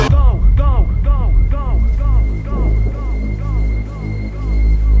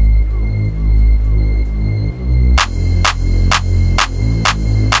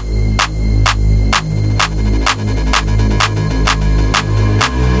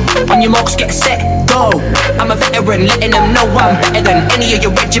On your marks, get set, go. I'm a veteran, letting them know I'm better than any of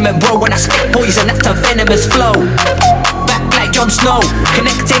your regiment, bro. When I spit poison, that's a venomous flow. Back like Jon Snow,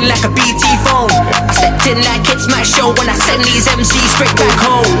 connecting like a BT phone. I stepped in like it's my show when I send these MCs straight back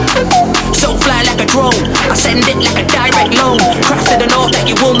home. So fly like a drone, I send it like a direct loan. Crafted an art that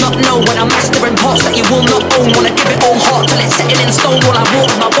you will not know. When I'm mastering parts that you will not own. Wanna give it all heart till it's setting in stone. While I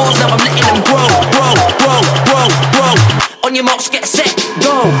walk with my bars, now I'm letting them grow, grow, grow, grow, grow. On your marks, get set,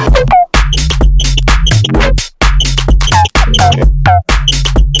 go.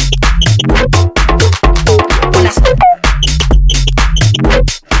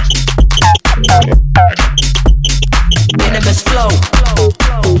 Venomous flow.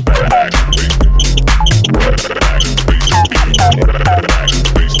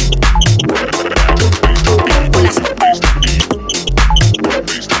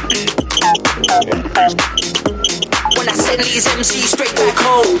 When I send these MCs straight back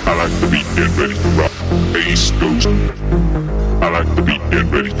home. I like the beat, get ready to rock. Bass goes. I like the beat, get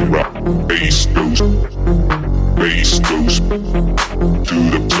ready to rock. Bass goes. Bass goes to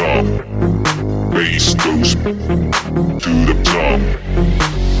the top. Bass goes to the top.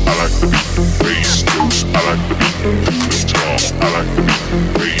 I like the beat. Bass goes. I like the beat to the top. I like the beat.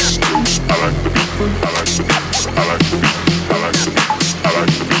 Bass goes. I like the beat. I like the beat. I like the beat. I like the beat. I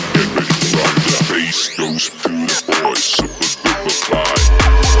like the beat. Get ready to rock. The bass goes to the boys. Super duper fly.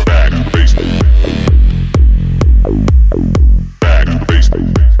 Back bass. Back bass.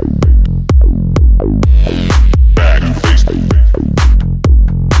 Back bass.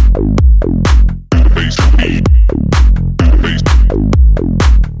 Bass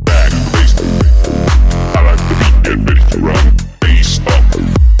beat. Bass.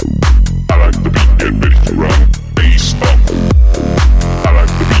 Back bass. I like the beat. Get ready to run. Bass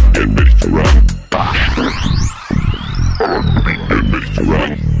up. I like the beat. Get ready to run. Bass up. I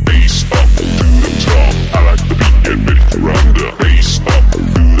like the beat. Get ready to run. Get ready to run. Bass up to the top. I like the beat. Get ready to run. The bass up to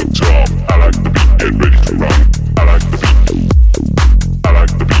the top. I like the beat. Get ready to run. I like the beat. I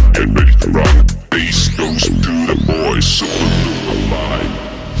like the beat. Get ready to run. Bass goes to the boys. Super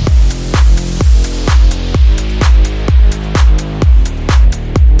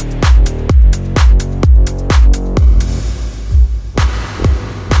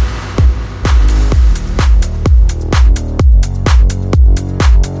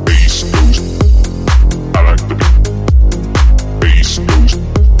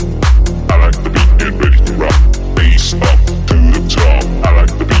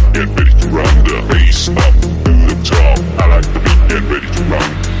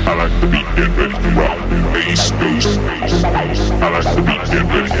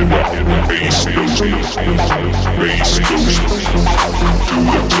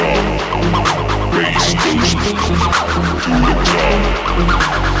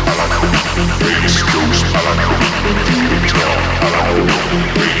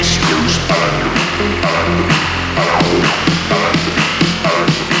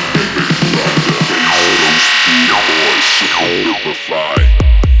duper fly.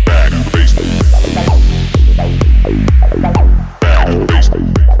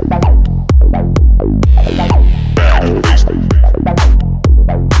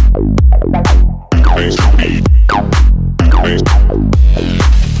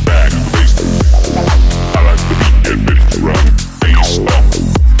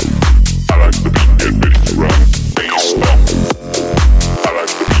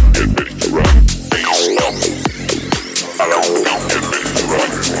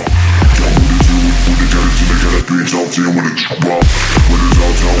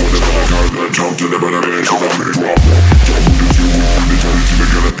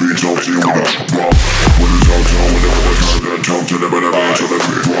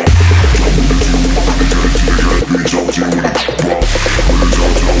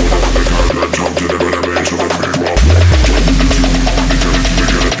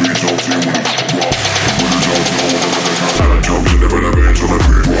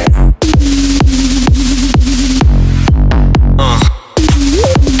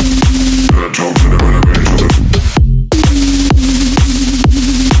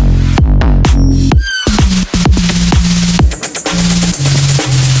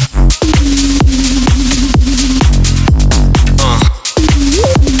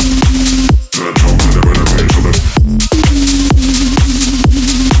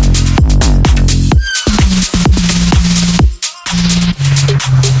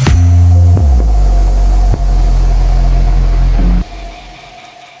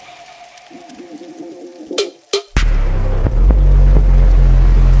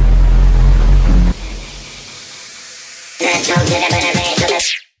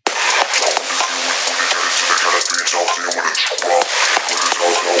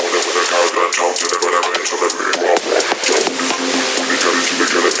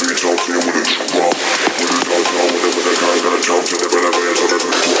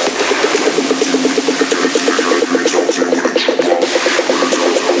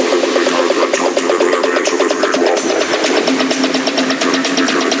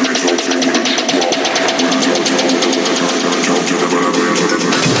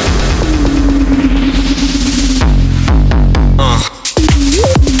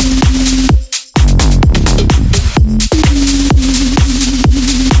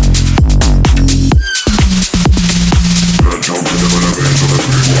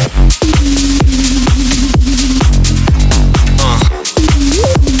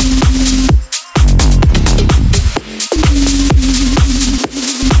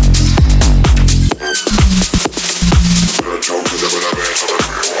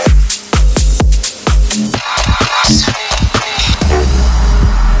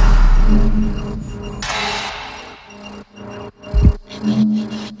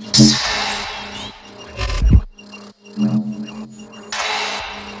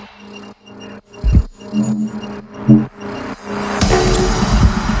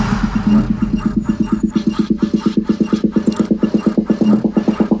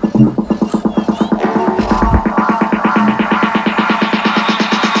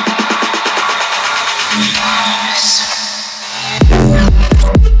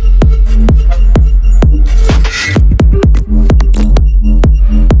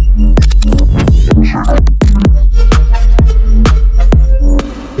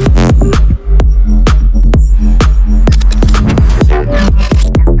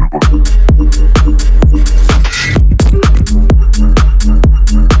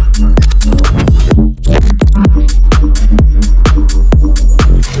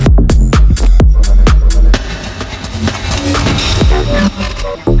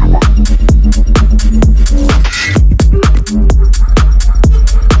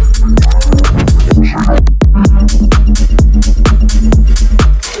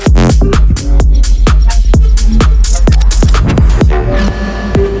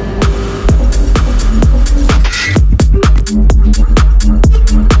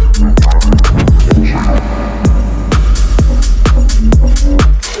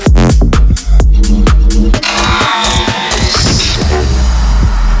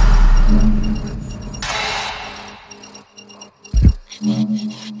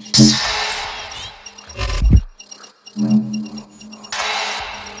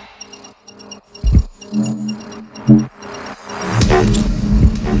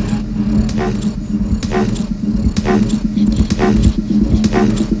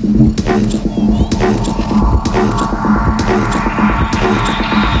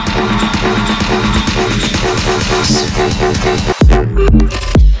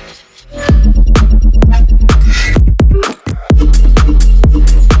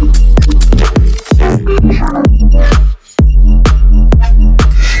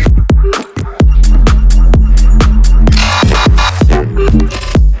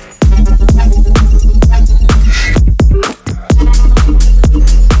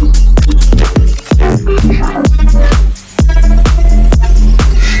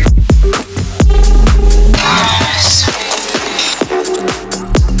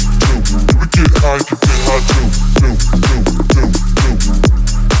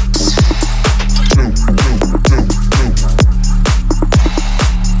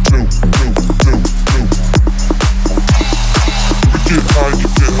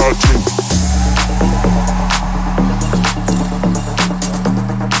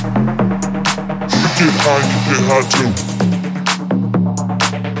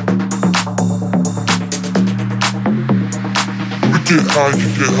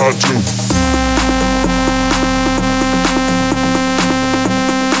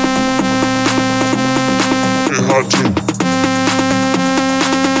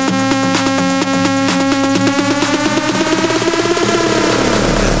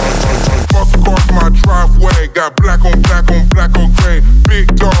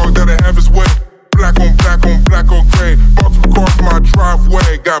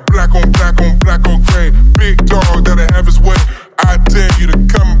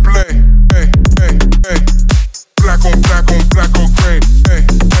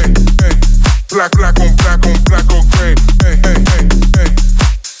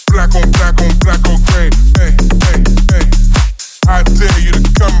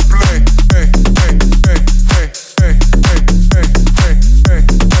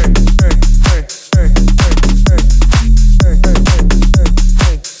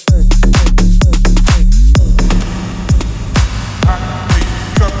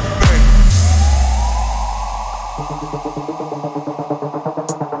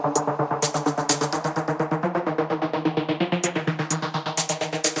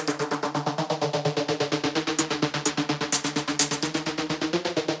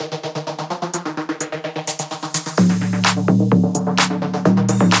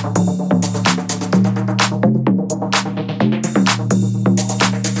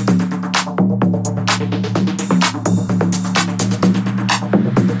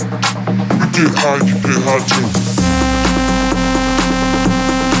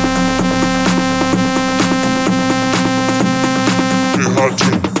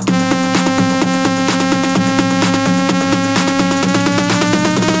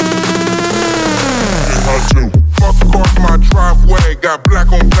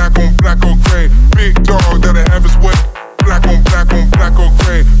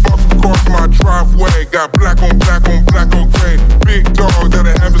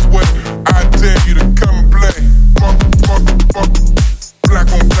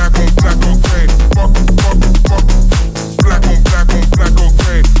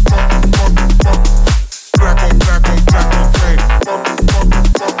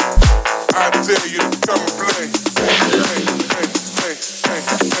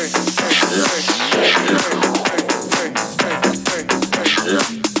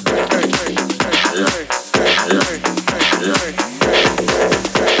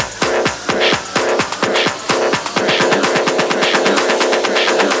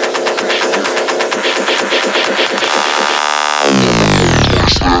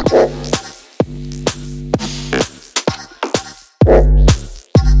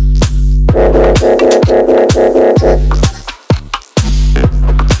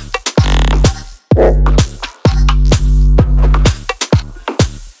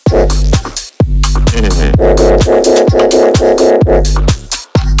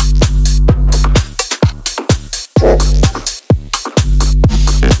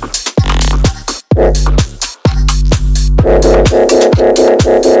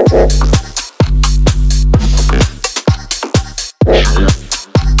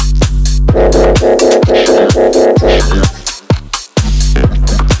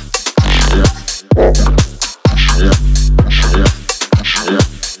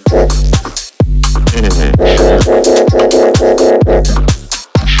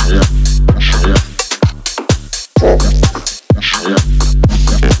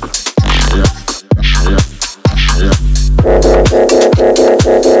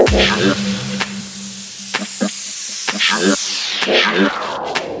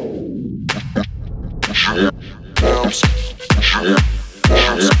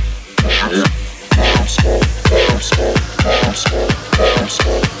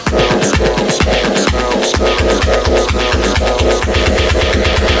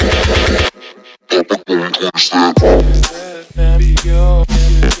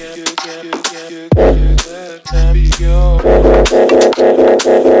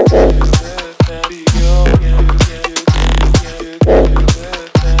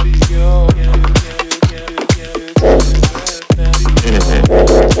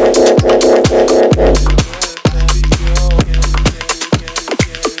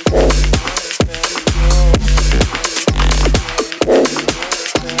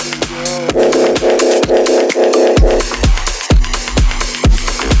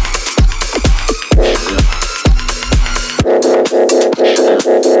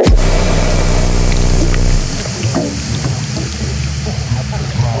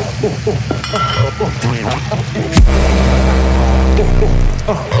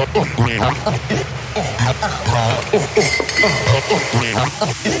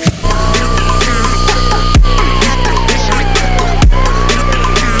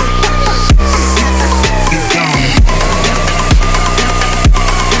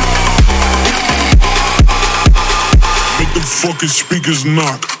 Fucking speakers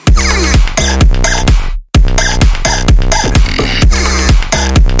knock.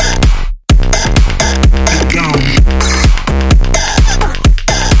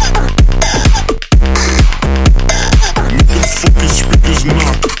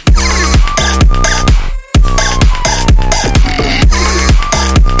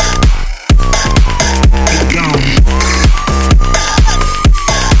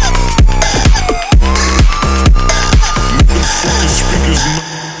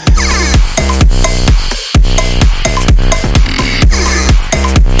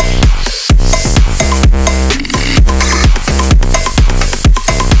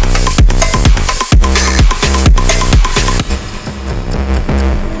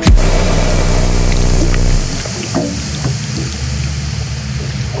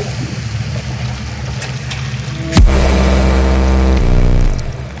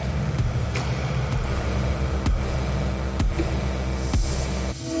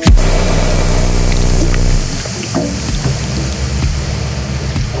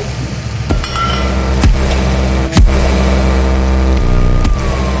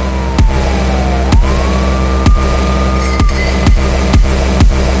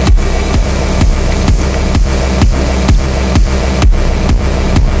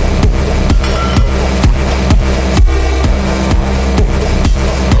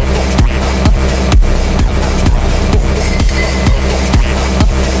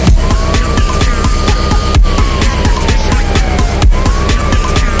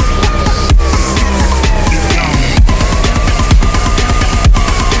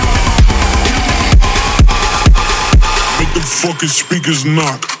 Fucking speakers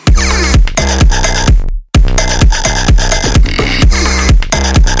knock.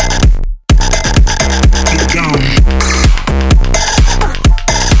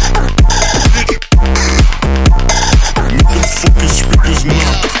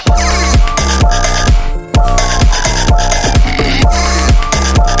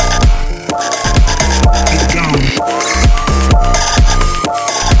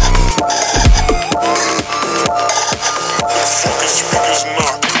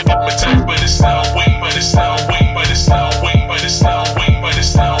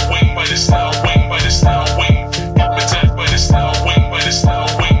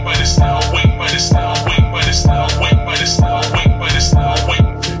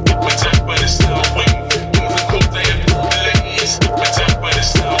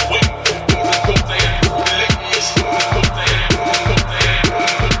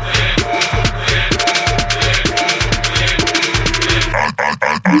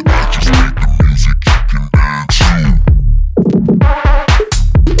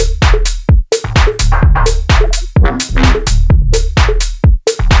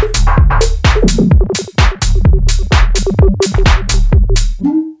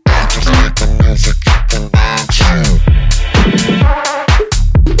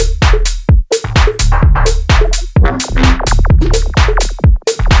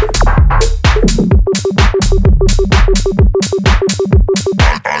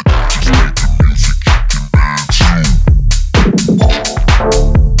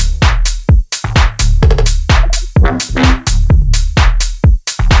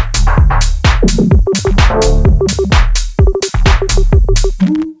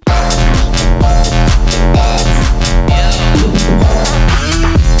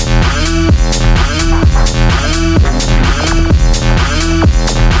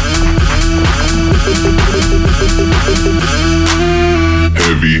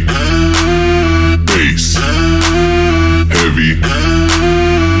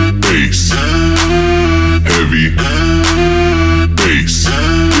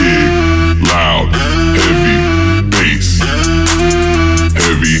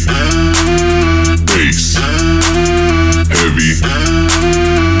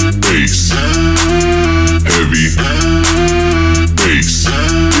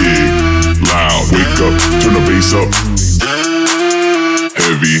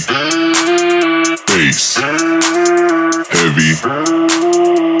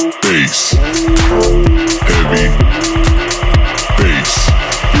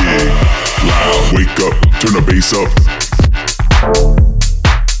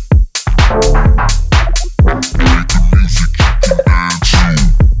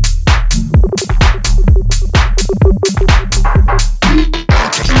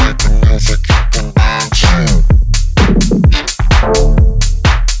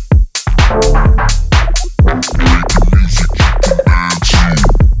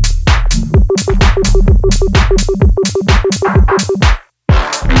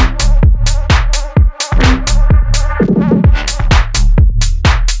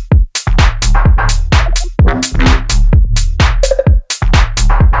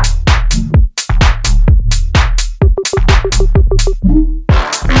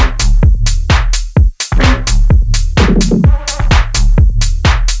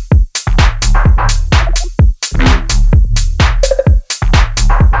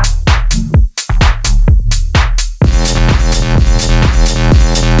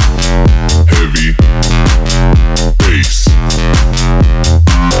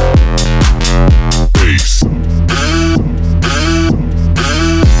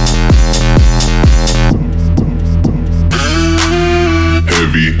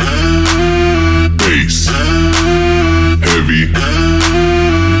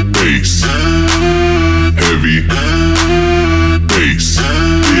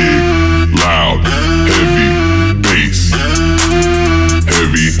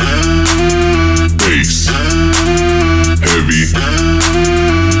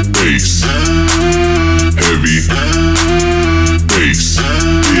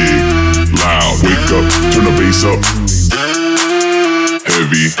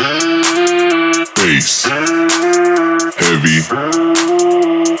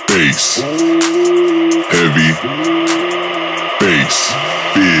 bass, heavy bass,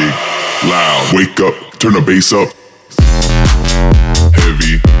 big, loud. Wake up, turn the bass up.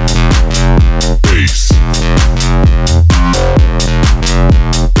 Heavy bass,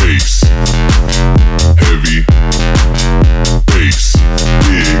 bass, heavy bass,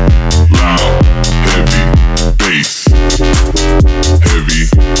 big, loud. Heavy bass, heavy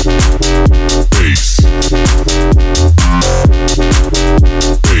bass,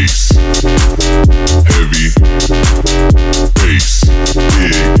 bass, heavy bass,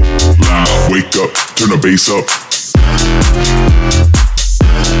 big, loud. Wake up, turn the bass up.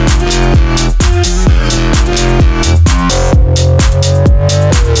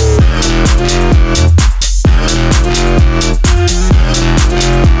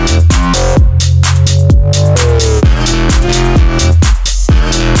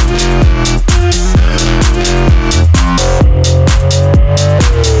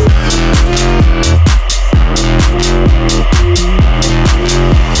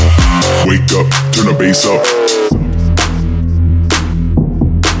 Wake up, turn the bass up.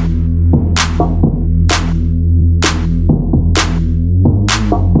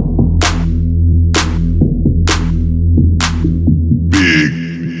 Big,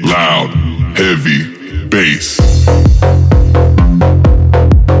 loud, heavy bass.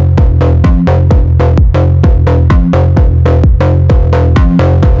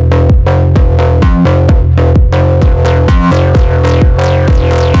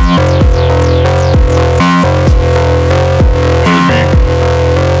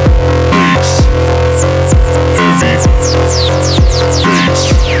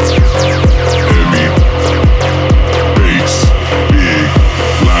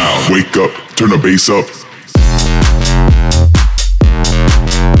 Wake up, turn the bass up.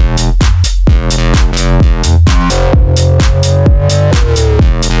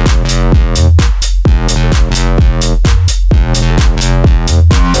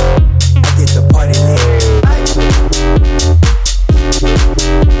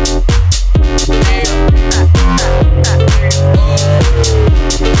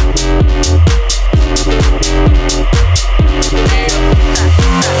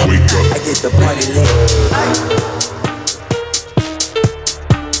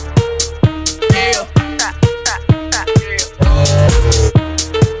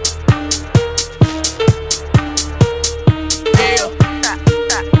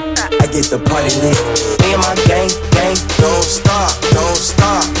 The party lit. Me and my gang, don't stop, don't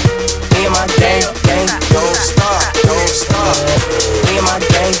stop. Me and my gang, don't stop, don't stop. Me and my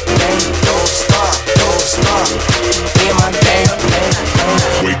gang, don't stop, don't stop. Me and my gang.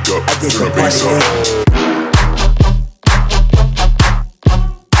 Wake up, I get turn the the bass party up. lit.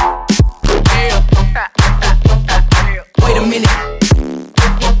 Wait a minute.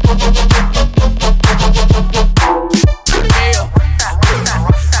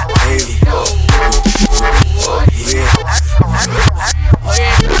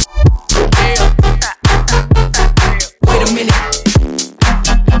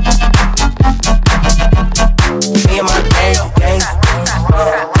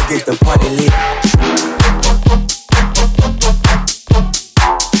 Get the party lit.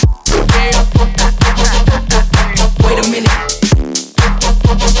 Wait a minute.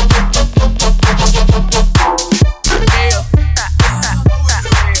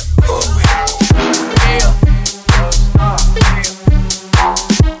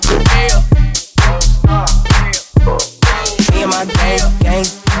 Me and my gang,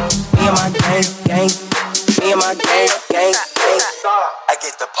 me and my gang, me and my gang. I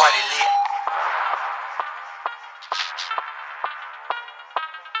get the party lit.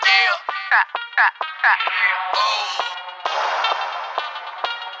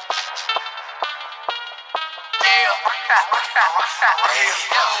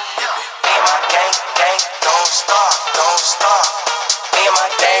 Me and my gang, don't stop, don't stop. Me and my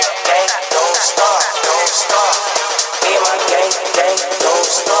gang, don't stop, don't stop. Me and my gang, don't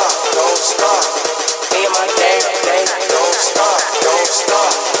stop, don't stop. Me and my gang, don't stop, don't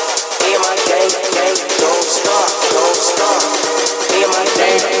stop. Me and my gang, don't stop, don't stop. Me and my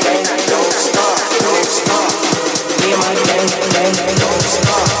gang, don't stop, don't stop. Me and my gang, don't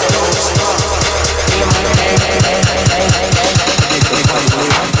stop, don't stop. Me and my gang,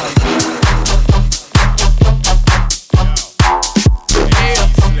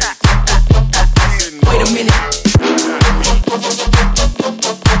 Wait a minute.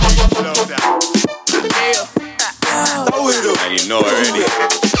 And you know already.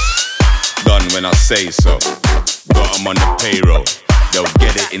 Done when I say so. Got them on the payroll. They'll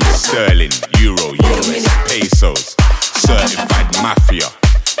get it in sterling, euro, US, pesos. Certified mafia.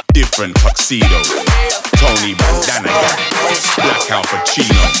 different tuxedos. Tony bandana guy, black Al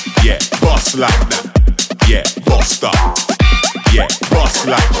Pacino. Yeah, boss like that. Yeah, bossed up. Yeah, boss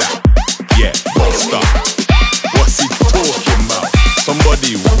like that. Yeah, bossed up. What's he talking about?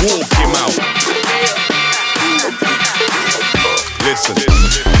 Somebody walk him out. Listen.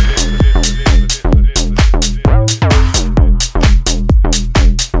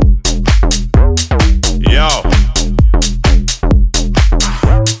 Yo.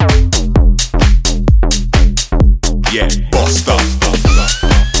 Yeah, bossed up.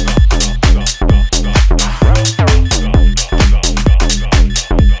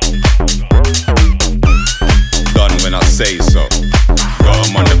 Done when I say so. Got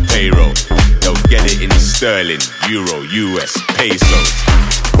 'em on the payroll. They'll get it in sterling, euro, US, pesos.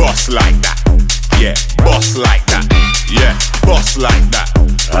 Boss like that. Yeah, boss like that. Yeah, boss like that.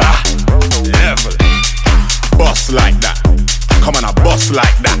 Ah, level. Boss like that. Come on, a boss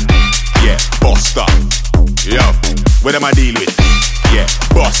like that. Yeah, bossed up. Yo, what am I deal with? Yeah,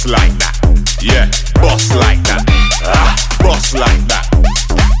 boss like that. Yeah, boss like that. Ah, boss like that.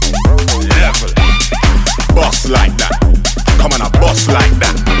 Level. Boss like that. Come on, a boss like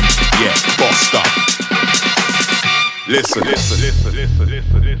that. Yeah, bossed up. Listen, listen, listen, listen,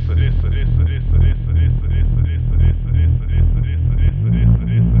 listen, listen, listen, listen, listen, listen, listen, listen, listen.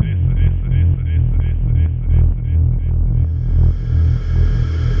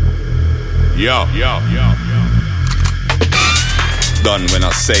 Yo, yo, yo, yo. Done when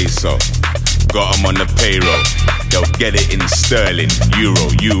I say so. Got 'em on the payroll. They'll get it in sterling,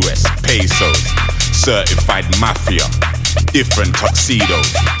 euro, US, pesos. Certified mafia, different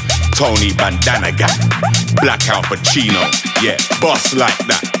tuxedos. Tony bandana guy, black Al Pacino. Yeah, boss like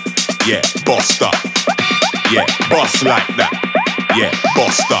that. Yeah, bossed up. Yeah, boss like that. Yeah,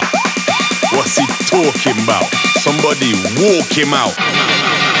 bossed up. What's he talking about? Somebody walk him out.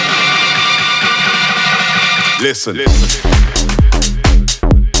 Listen, listen.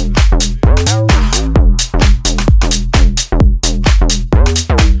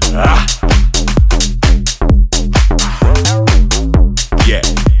 Ah. Yeah,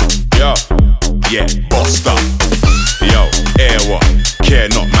 yo, yeah, bossed up. Yo, air what? Care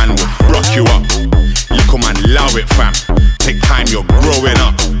not, man, will rock you up. Little man, allow it, fam. Take time, you're growing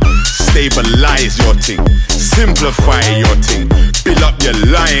up. Stabilize your thing, simplify your thing. Build up your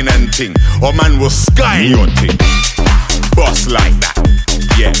line and thing, or man will sky your thing. Boss like that,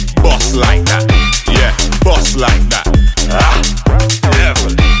 yeah, boss like that, yeah, boss like that. Ah,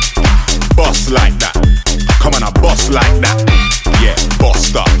 level. Boss like that, come on, a boss like that. Yeah,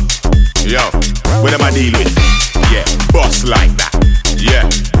 bossed up. Yo, what am I deal with? Yeah, boss like that. Yeah,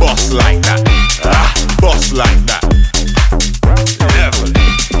 boss like that. Ah, boss like that. Level.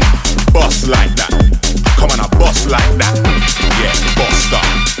 Boss like that. Come on, a boss like that. Yeah, bossed up.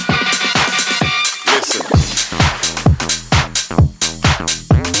 Listen.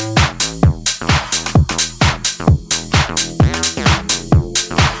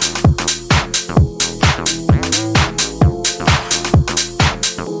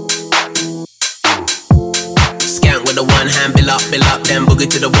 One hand, bill up, then boogie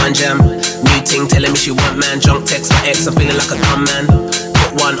to the one jam. New ting telling me she want man. Drunk text my ex, I'm feeling like a dumb man.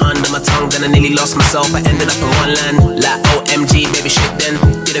 Put one under my tongue, then I nearly lost myself. I ended up in one land, like OMG, baby shit then.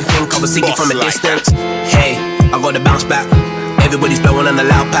 Didn't think I would see you from a distance. Hey, I gotta bounce back. Everybody's blowing on the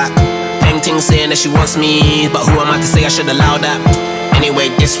loud pack. Peng ting saying that she wants me, but who am I to say I should allow that? Anyway,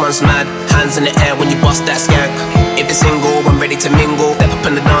 this one's mad. Hands in the air when you bust that skank. If it's single, I'm ready to mingle. Step up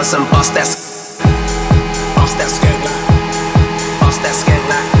in the dance and bust that skank. Bust that skank like. Bust that skank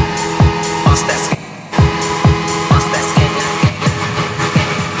like. Bust that skank. Bust that skank like.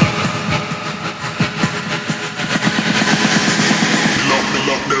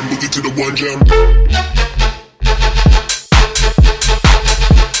 Lock them boogie to the one jam.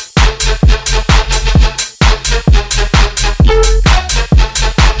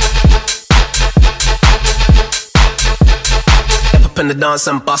 Step up in the dance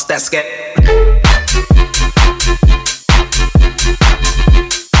and bust that skank.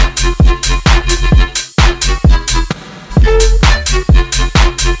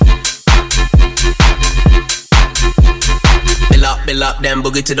 Bill up, then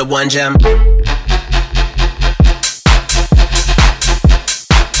boogie to the one jam.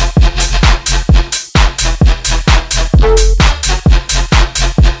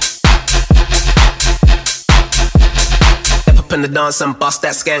 Step up in the dance and bust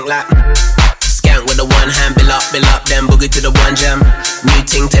that skank like. Skank with the one hand, bill up, then boogie to the one jam. New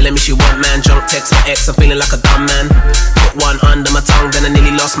ting telling me she want man. Drunk text my ex, I'm feeling like a dumb man. Put Put one under my tongue, then I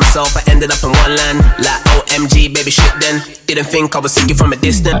nearly lost myself. I ended up in one land, like OMG, baby shit then. Didn't think I would see you from a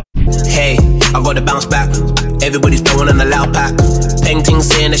distance. Hey, I gotta bounce back. Everybody's throwing on a loud pack. Peng Ting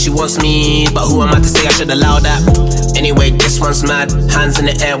saying that she wants me, but who am I to say I should allow that? Anyway, this one's mad. Hands in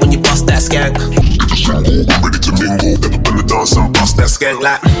the air when you bust that skank. I'm ready to mingle, never been to dance and bust that Skank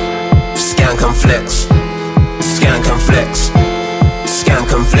like skank and flex, skank and flex,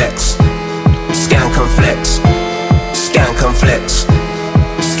 skank and flex, skank and flex, skank and flex,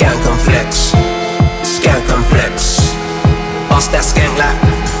 skank and flex, skank and flex. Bust that skank like,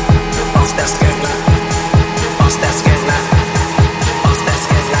 bust that skank like, bust that skank like, bust that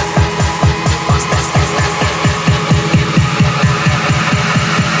skank like, bust that skank like.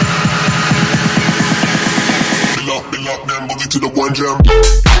 Be locked, man, boogie to the one jam.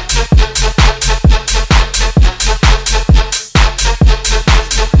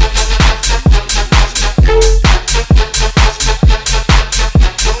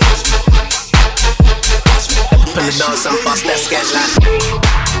 Open the dance and bust that sketch like.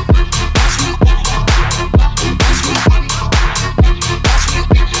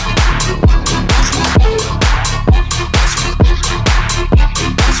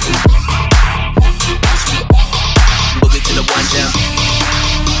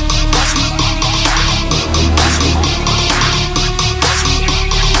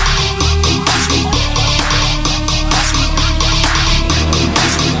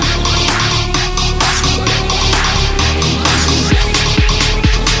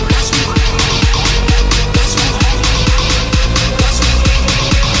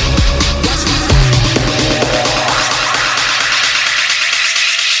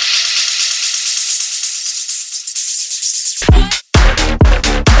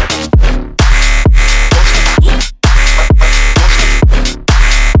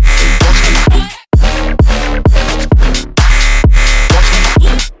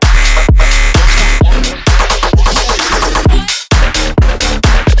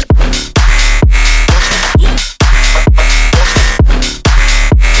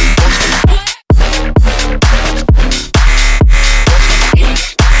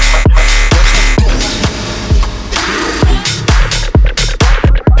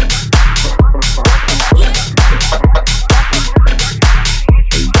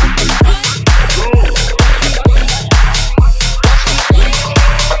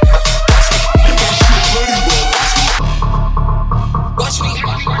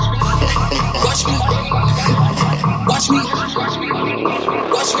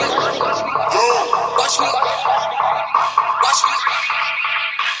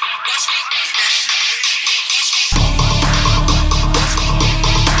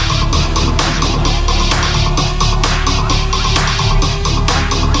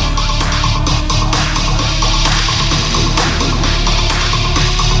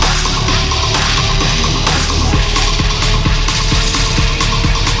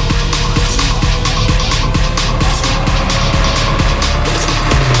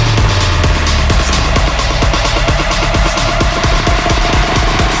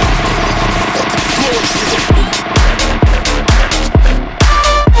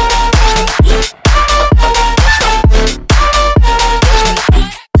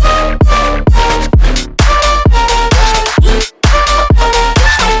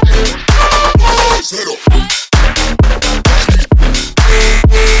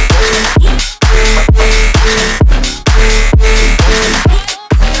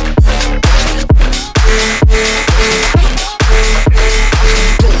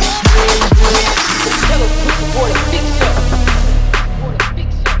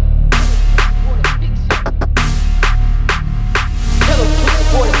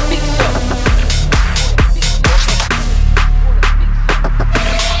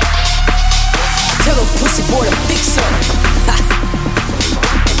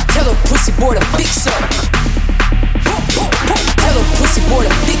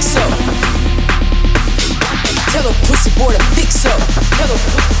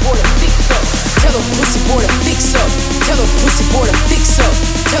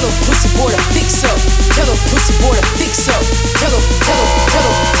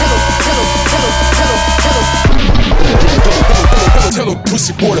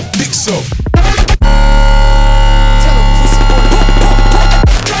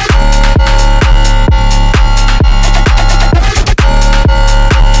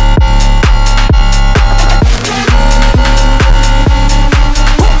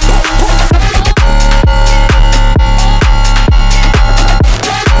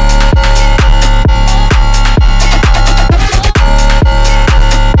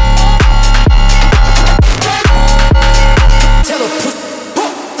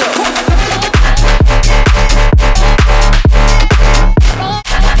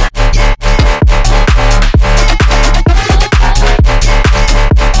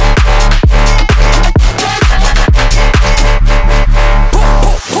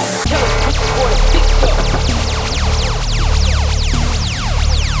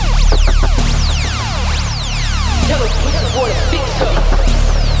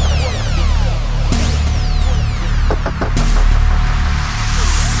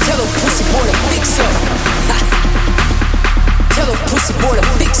 pussy boy to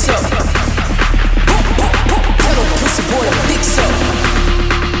fix up. Tell a pussy boy to fix up.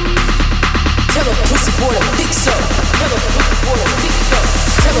 Tell a pussy boy to fix up. Tell a pussy boy to fix up.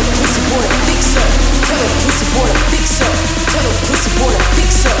 Tell a pussy boy to fix up. Tell a pussy boy to fix up. Tell a pussy boy to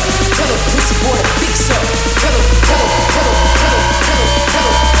fix up. Tell a pussy boy to fix up. Tell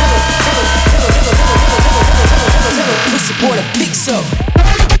a pussy boy to fix up.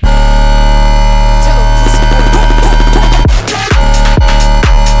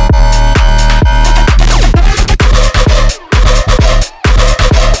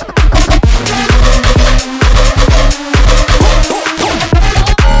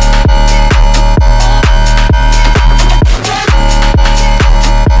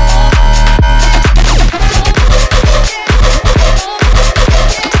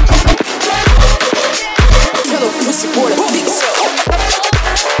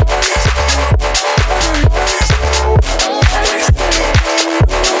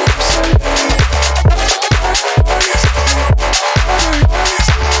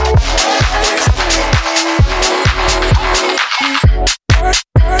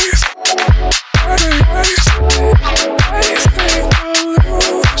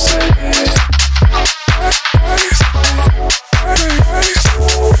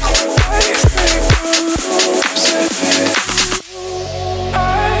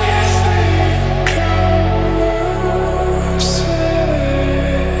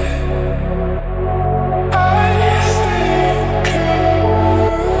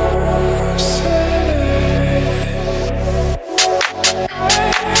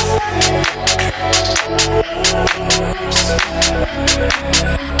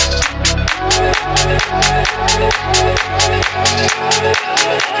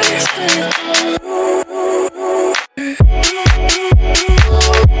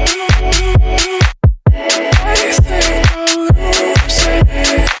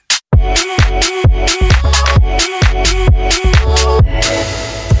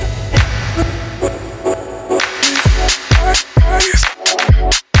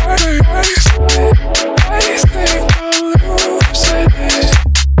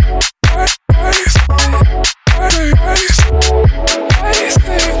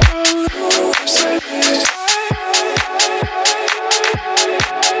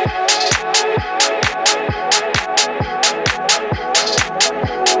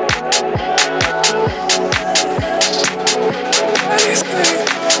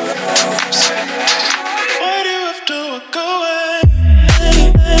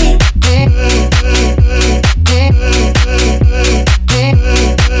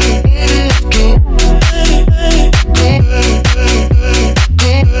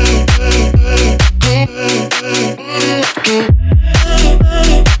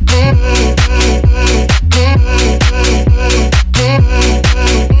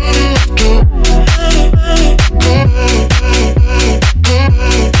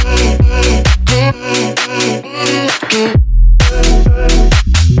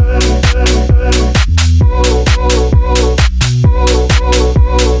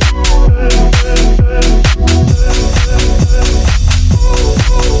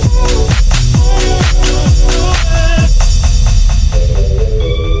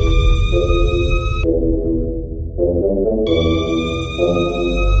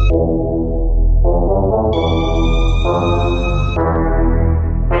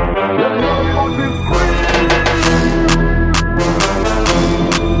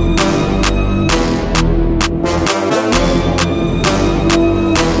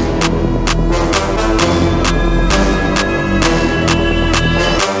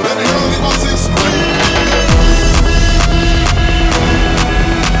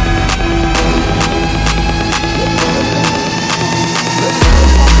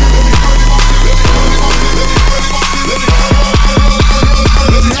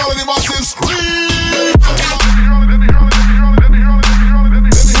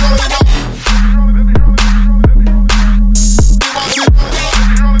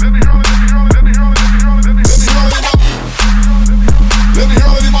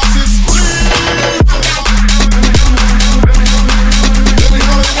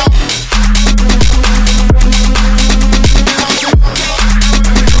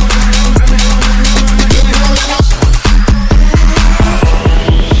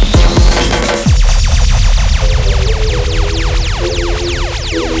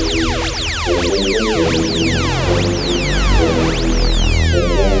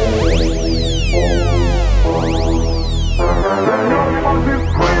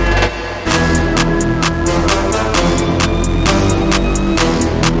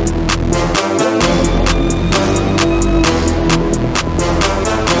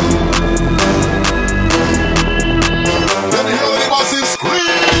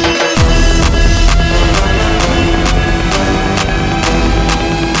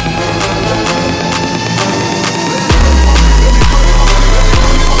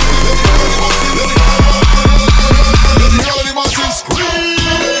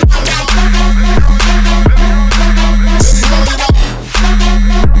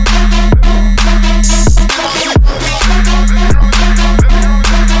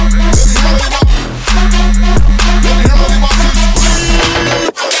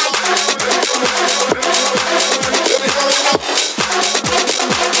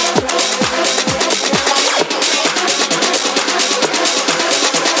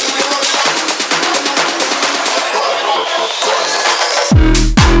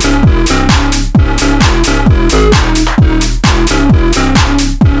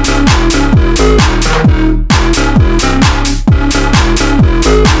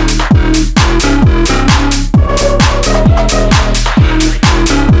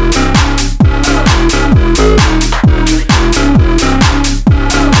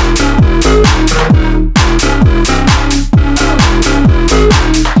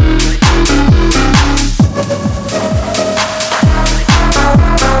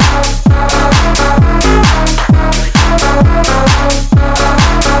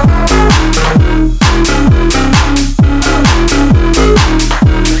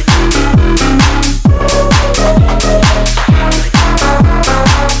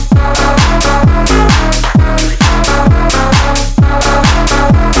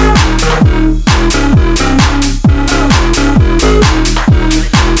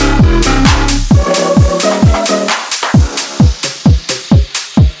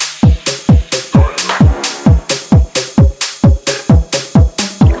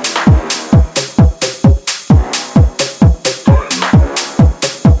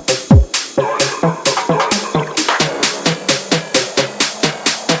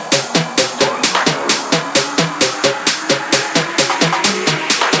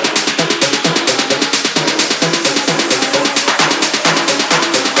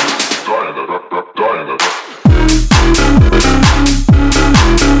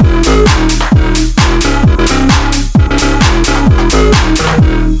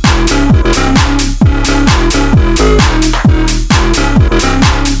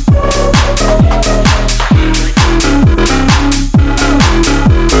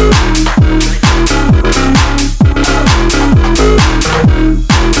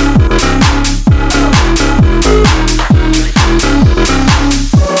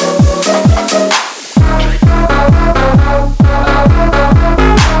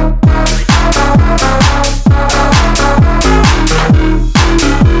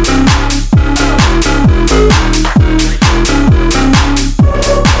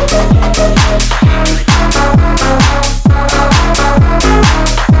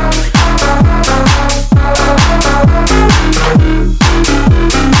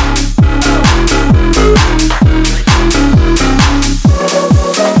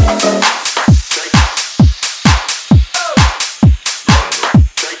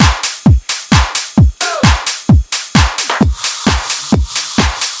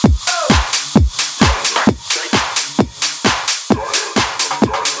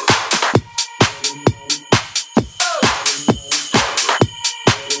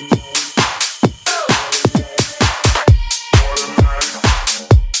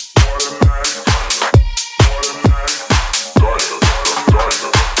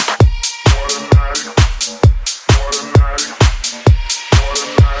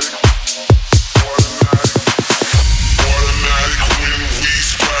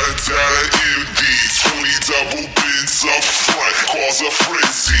 cause a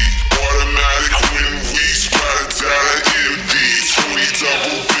frenzy. Automatic when we spot out of MD. 20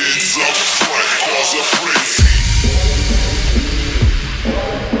 double bids up front, cause a frenzy.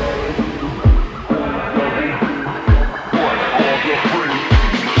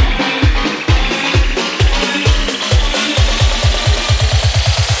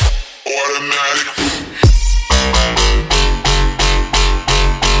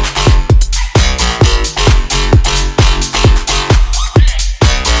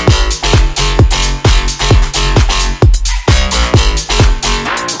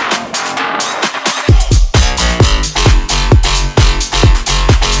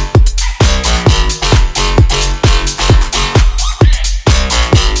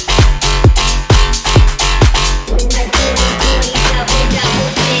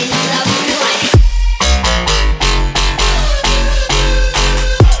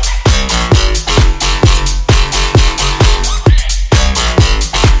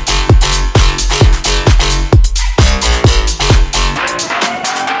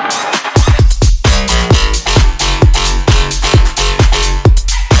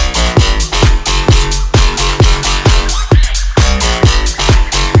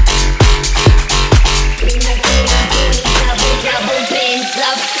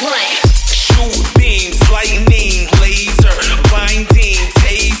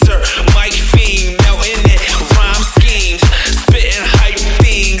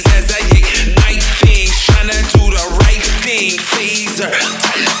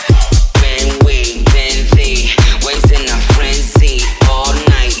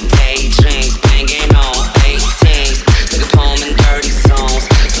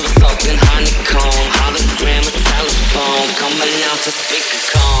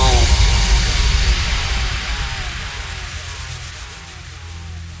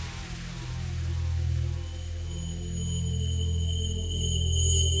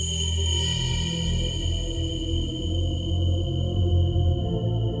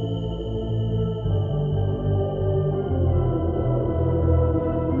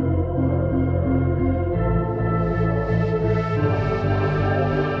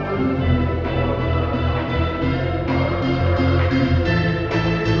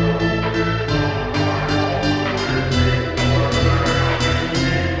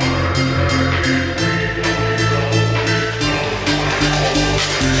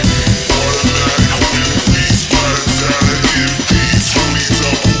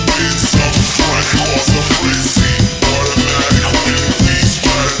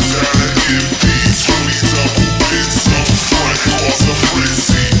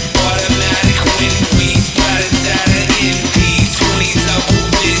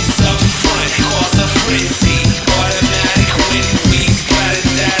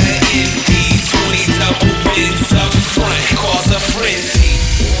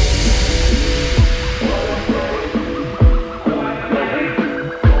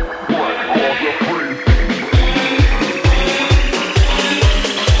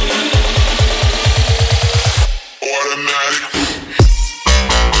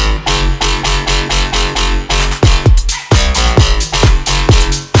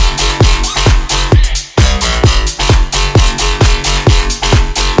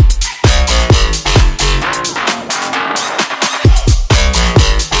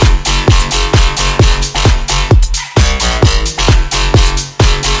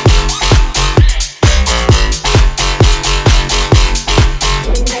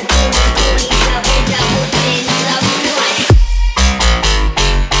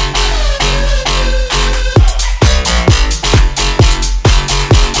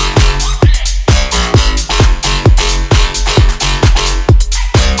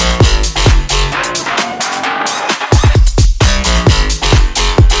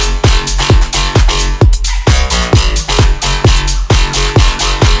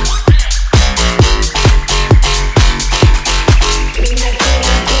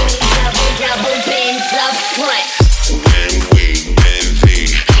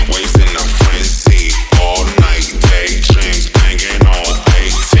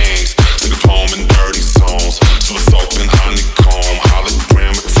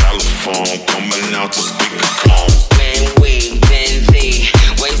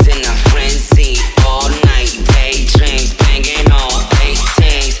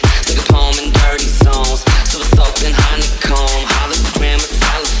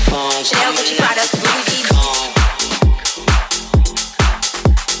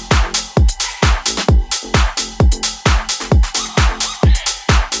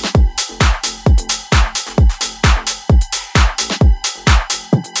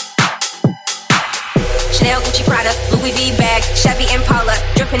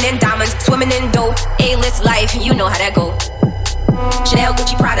 diamonds, swimming in dough. A-list life, you know how that go. Chanel,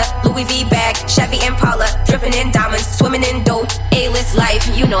 Gucci, Prada, Louis V bag, Chevy Impala, dripping in diamonds, swimming in dough. A-list life,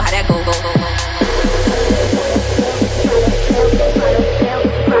 you know how that go. Chanel, Gucci,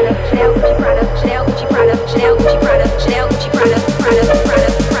 Prada, Chanel, Gucci, Prada, Chanel, Gucci, Prada, Chanel, Gucci, Prada, Prada, Prada,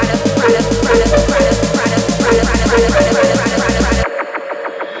 Prada, Prada, Prada, Prada, Prada, Prada, Prada, Prada, Prada.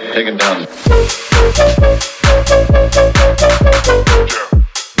 Take it down.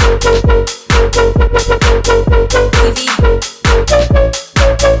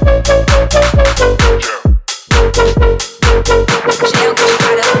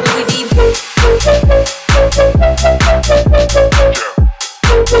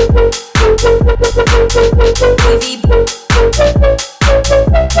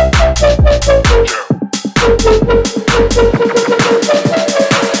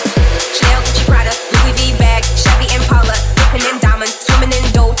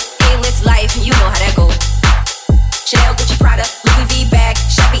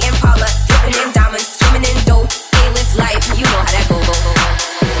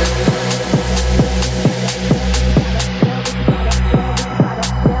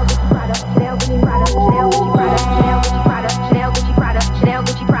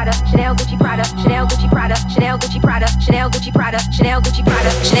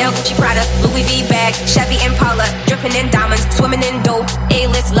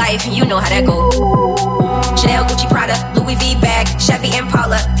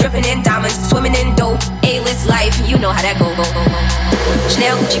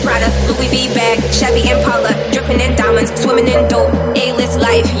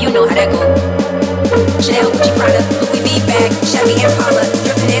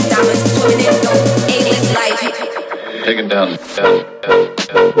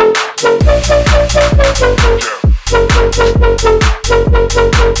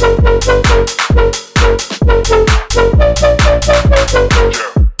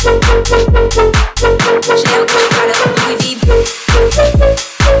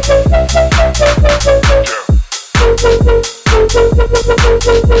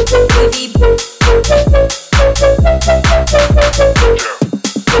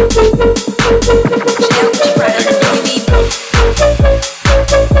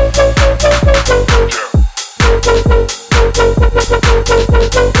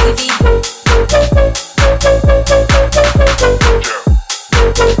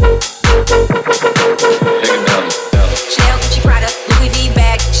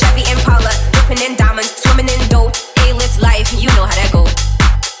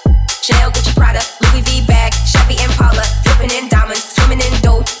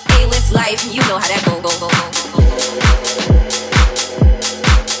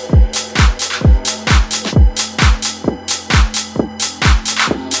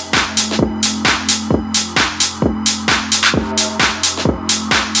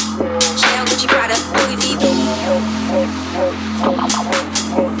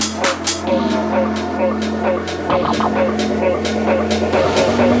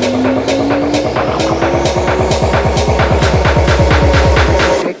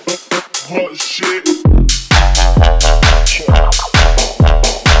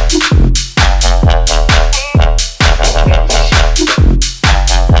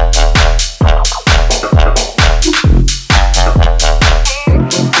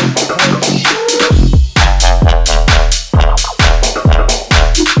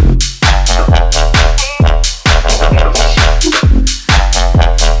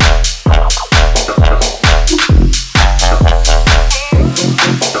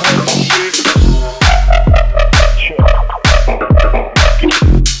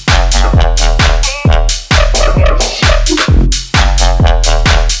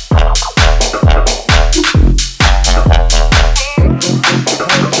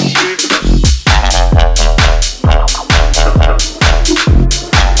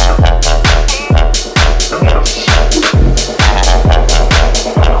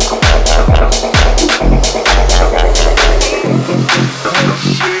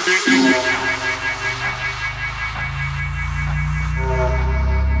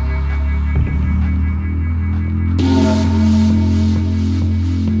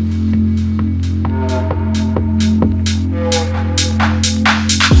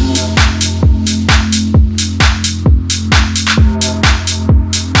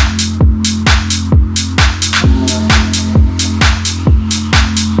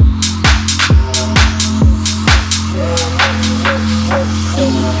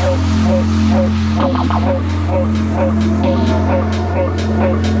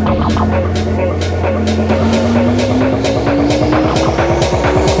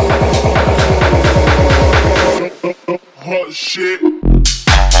 shit.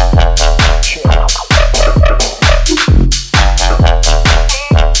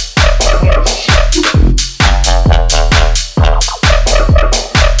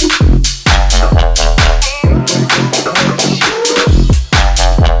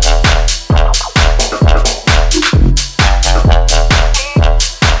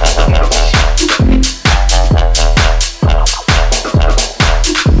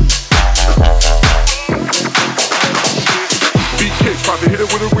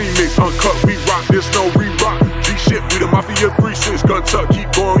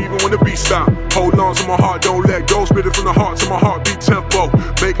 Hold on to my heart, don't let go. Spit it from the heart to my heartbeat tempo.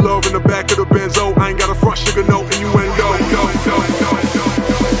 Make love in the back of the Benzo. I ain't got a front sugar note innuendo.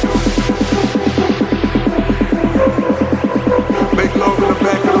 Make love in the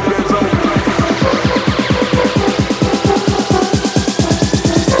back of the Benzo.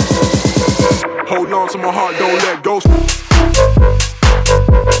 Hold on to my heart, don't let go.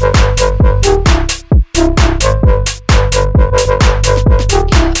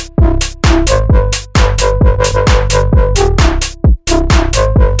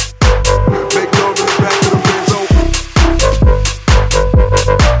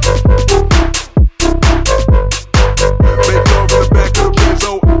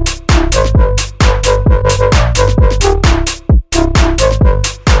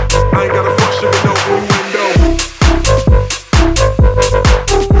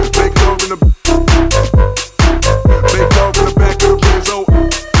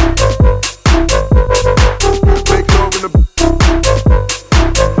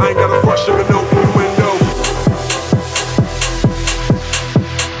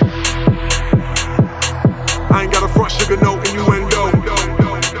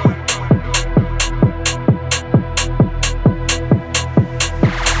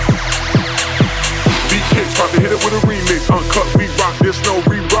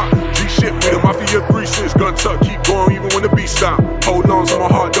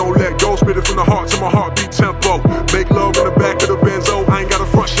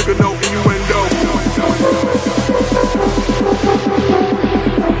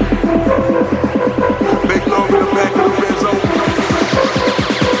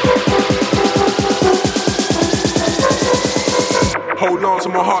 Hold on to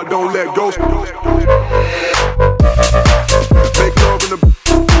my heart, don't let go. Make love in the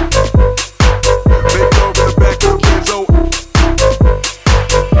back of the Benzo.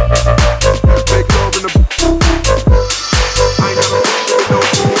 Make love in the I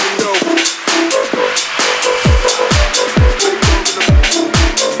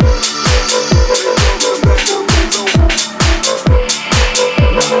ain't got a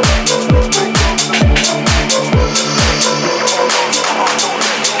no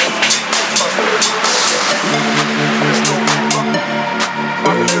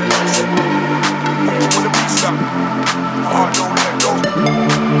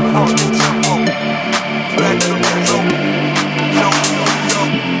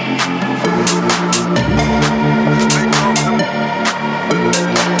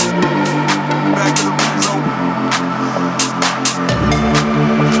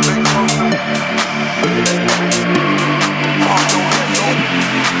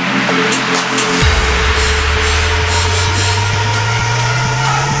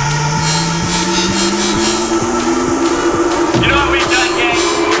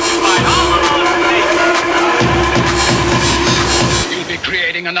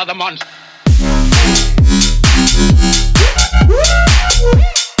Another monster. Woo!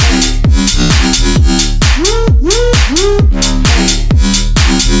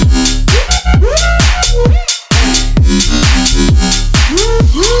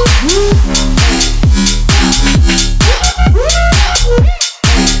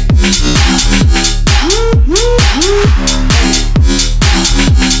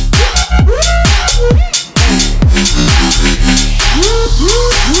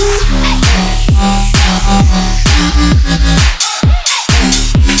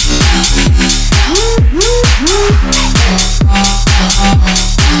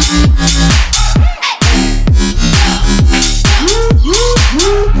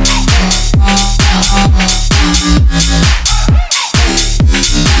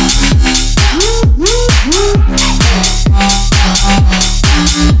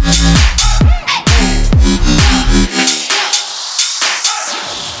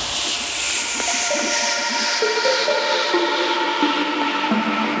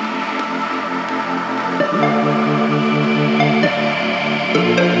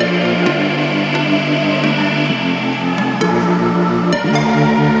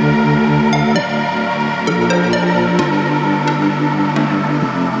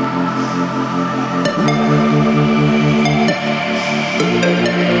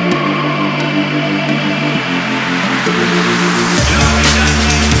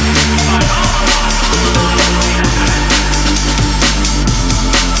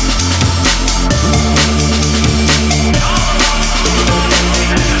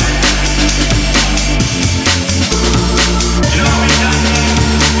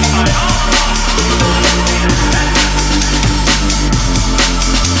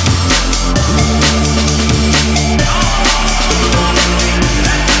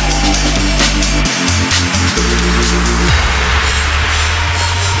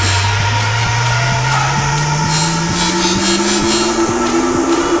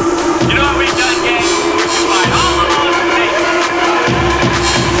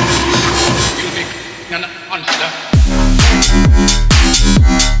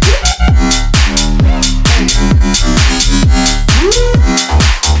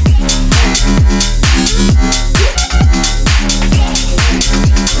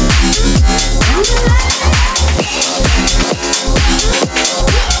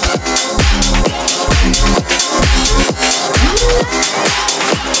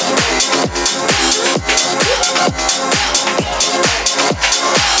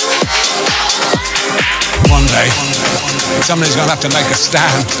 Somebody's gonna have to make a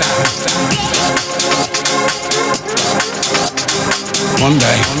stand. One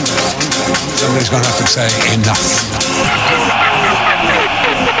day, somebody's gonna have to say enough.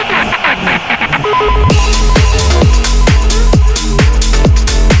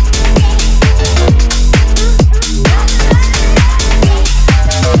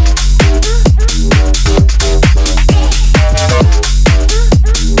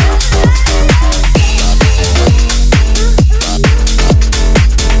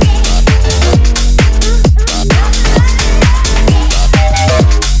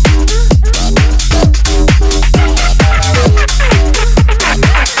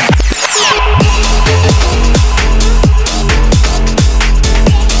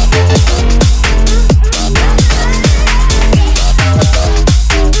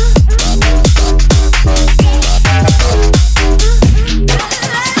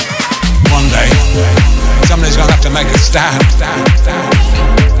 Stand.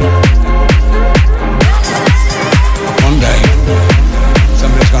 One day,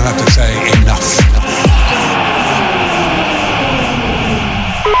 somebody's gonna have to say enough.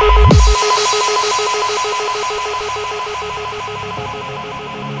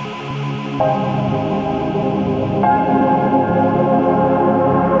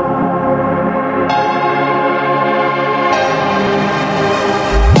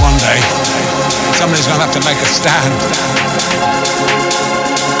 One day, somebody's gonna have to make a stand.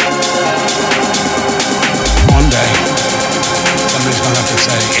 One day, somebody's gonna have to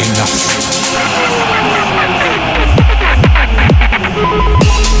say enough.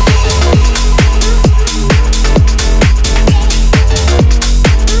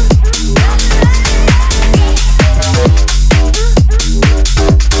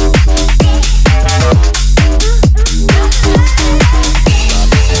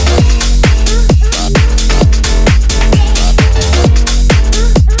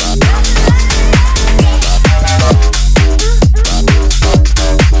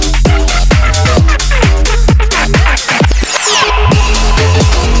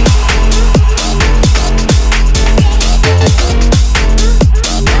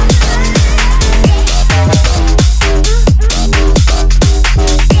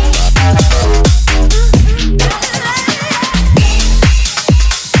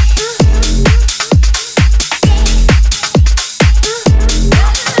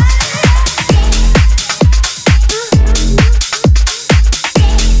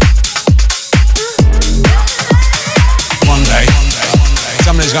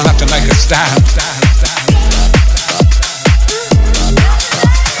 Somebody's gonna have to make a stand.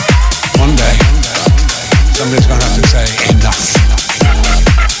 One day, somebody's gonna